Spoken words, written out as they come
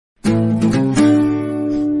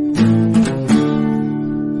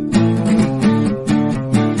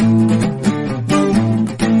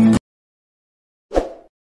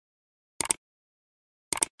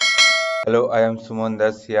I am Suman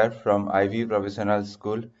Das here from IV Professional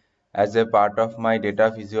School. As a part of my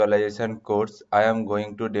data visualization course, I am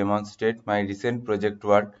going to demonstrate my recent project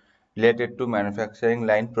work related to manufacturing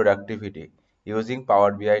line productivity using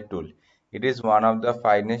Power BI tool. It is one of the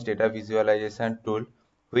finest data visualization tool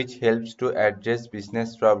which helps to address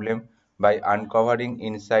business problem by uncovering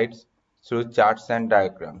insights through charts and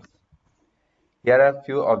diagrams. Here are a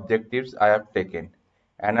few objectives I have taken.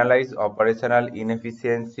 Analyze operational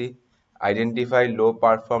inefficiency, identify low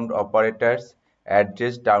performed operators,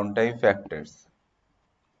 address downtime factors.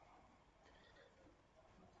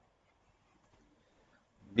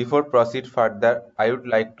 Before proceed further, I would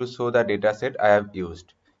like to show the dataset I have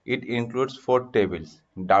used. It includes 4 tables: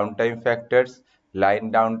 downtime factors,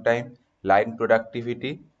 line downtime, line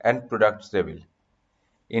productivity, and products table.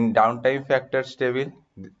 In downtime factors table,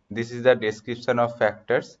 this is the description of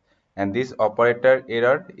factors, and this operator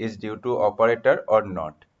error is due to operator or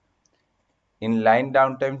not. In line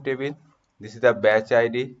downtime table, this is the batch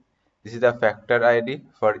ID, this is the factor ID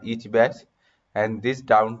for each batch, and this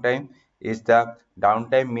downtime is the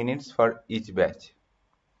downtime minutes for each batch.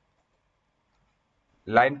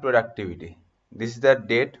 Line productivity, this is the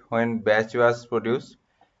date when batch was produced.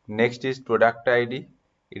 Next is product ID,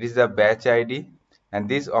 it is the batch ID, and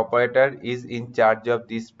this operator is in charge of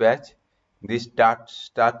this batch, this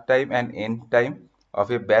start time and end time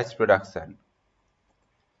of a batch production.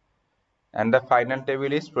 And the final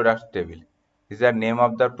table is product table. This is the name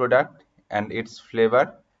of the product and its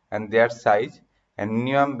flavor and their size, and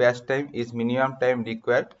minimum batch time is minimum time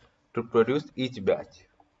required to produce each batch.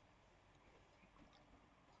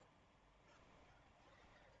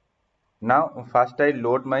 Now first I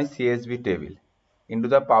load my CSV table into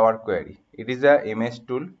the Power Query. It is a MS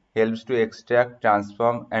tool, helps to extract,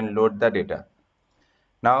 transform and load the data.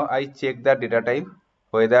 Now I check the data type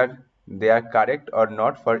whether they are correct or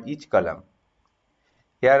not for each column.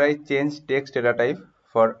 Here I change text data type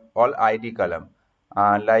for all ID column,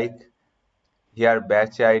 like here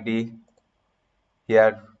batch ID,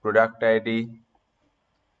 here product ID,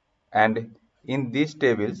 and in these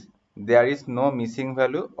tables there is no missing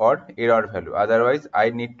value or error value, otherwise I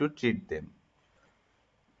need to treat them.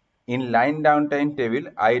 In line downtime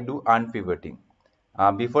table I do unpivoting.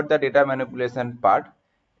 Before the data manipulation part,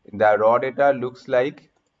 the raw data looks like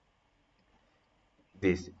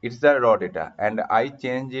this. It's the raw data and I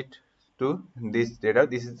change it to this data.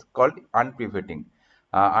 This is called unpivoting.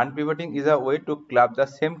 Unpivoting is a way to club the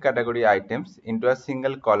same category items into a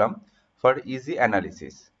single column for easy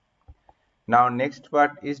analysis. Now next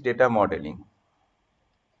part is data modeling.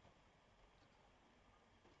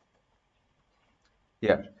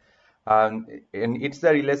 Here and it's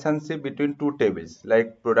the relationship between two tables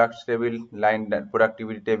like products table, line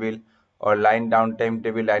productivity table, or line downtime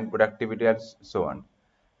table, line productivity, and so on.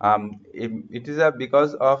 It is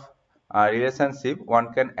because of relationship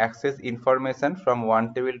one can access information from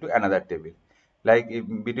one table to another table. Like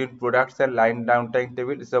between products and line downtime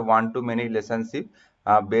table is a one-to-many relationship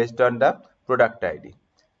based on the product ID,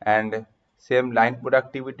 and same line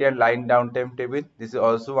productivity and line downtime table, this is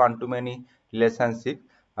also one-to-many relationship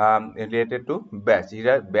related to batch.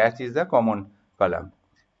 Here batch is the common column,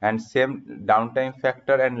 and same downtime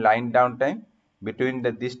factor and line downtime, between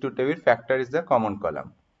these two table factor is the common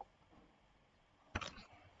column.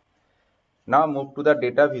 Now move to the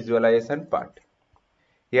data visualization part.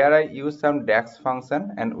 Here I use some DAX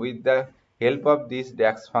function, and with the help of this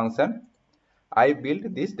DAX function I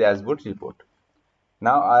built this dashboard report.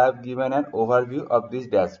 Now I have given an overview of this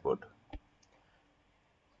dashboard.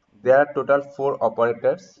 There are total 4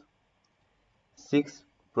 operators, 6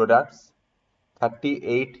 products,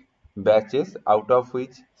 38 batches, out of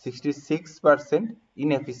which 66%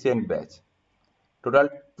 inefficient batch, total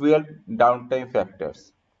 12 downtime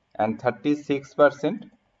factors, and 36%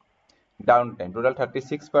 downtime, total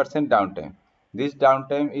 36% downtime. This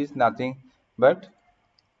downtime is nothing but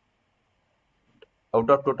out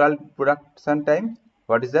of total production time,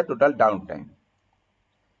 what is the total downtime?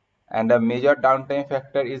 And a major downtime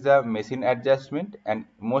factor is a machine adjustment, and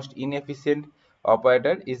most inefficient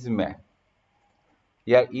operator is MAC.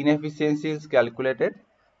 Here inefficiency is calculated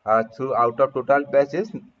through out of total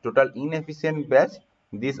batches, total inefficient batch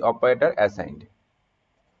this operator assigned.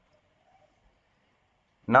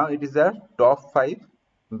 Now it is the top 5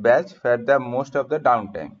 batch where the most of the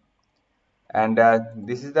downtime, and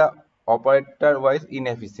this is the operator wise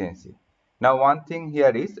inefficiency. Now one thing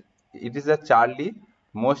here is it is a Charlie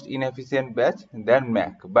most inefficient batch than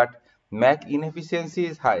Mac, but Mac inefficiency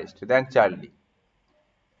is highest than Charlie,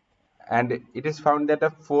 and it is found that a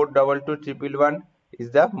 42211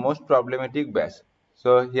 is the most problematic batch.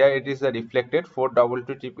 So here it is reflected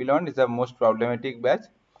 422111 is the most problematic batch,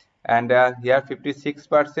 and here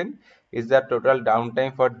 56% is the total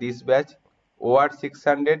downtime for this batch.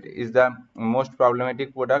 OR600 is the most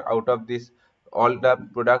problematic product out of this all the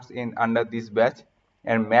products in under this batch,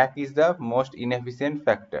 and MAC is the most inefficient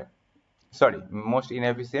factor. Sorry, most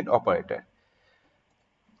inefficient operator.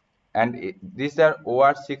 And these are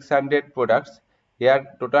OR600 products. Here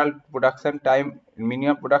total production time,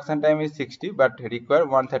 minimum production time is 60 but require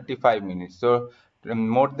 135 minutes. So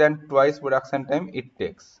more than twice production time it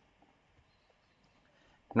takes.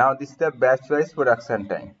 Now this is the batch wise production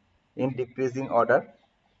time in decreasing order,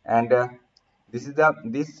 and this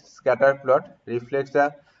scatter plot reflects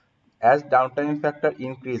the as downtime factor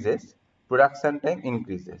increases, production time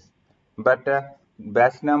increases. But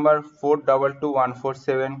batch number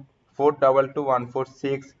 422147,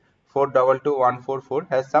 422146, 422144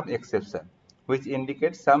 has some exception, which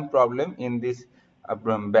indicates some problem in this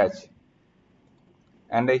batch.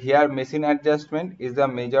 And here machine adjustment is the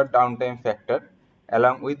major downtime factor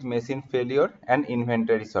along with machine failure and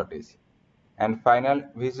inventory shortage. And final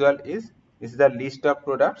visual is the list of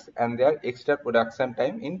products and their extra production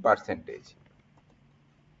time in percentage.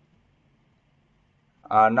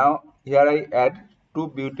 Now here I add two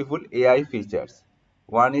beautiful AI features.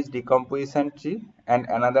 One is decomposition tree and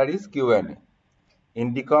another is Q&A.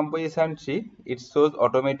 In decomposition tree, it shows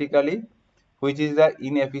automatically which is the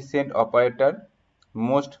inefficient operator,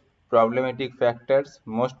 most problematic factors,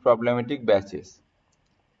 most problematic batches.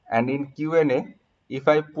 And in Q&A, if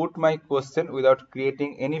I put my question without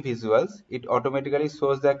creating any visuals, it automatically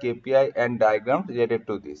shows the KPI and diagrams related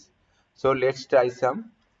to this. So let's try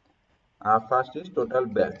some. First is total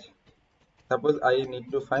batch. Suppose I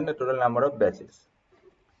need to find the total number of batches.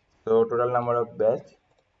 So total number of batch,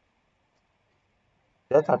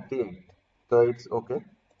 yeah, 38. So it's okay.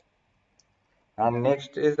 And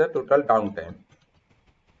next is the total downtime.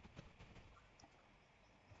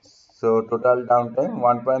 So total downtime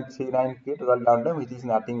 1.39k total downtime, which is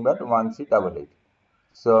nothing but 1388.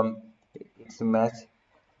 So it's a match.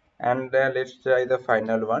 And let's try the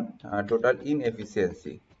final one, total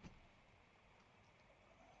inefficiency.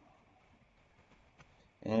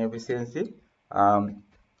 Inefficiency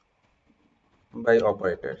by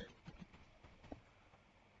operator.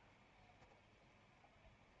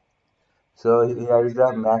 So here is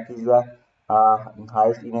the Mac is the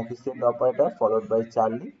highest inefficient operator, followed by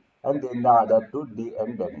Charlie, and then the other two D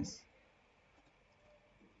and Dennis.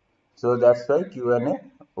 So that's why Q&A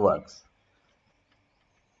works.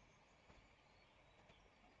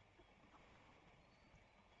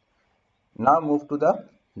 Now move to the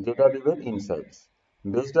data-driven insights.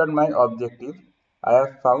 Based on my objective, I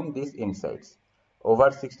have found these insights.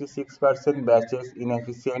 Over 66% batches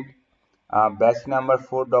inefficient. Batch number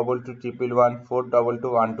 422111,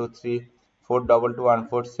 422123,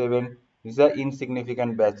 422147. These are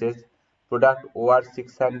insignificant batches. Product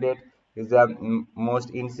OR600 is the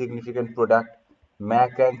most insignificant product.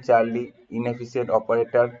 Mac and Charlie inefficient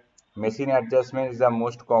operator. Machine adjustment is the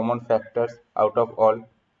most common factors out of all.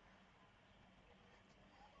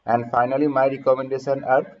 And finally, my recommendation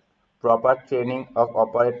are proper training of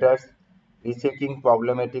operators, rechecking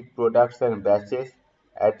problematic products and batches,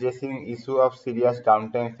 addressing issue of serious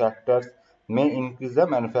downtime factors may increase the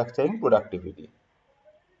manufacturing productivity.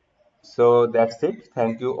 So that's it.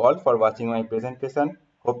 Thank you all for watching my presentation.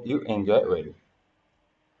 Hope you enjoy well.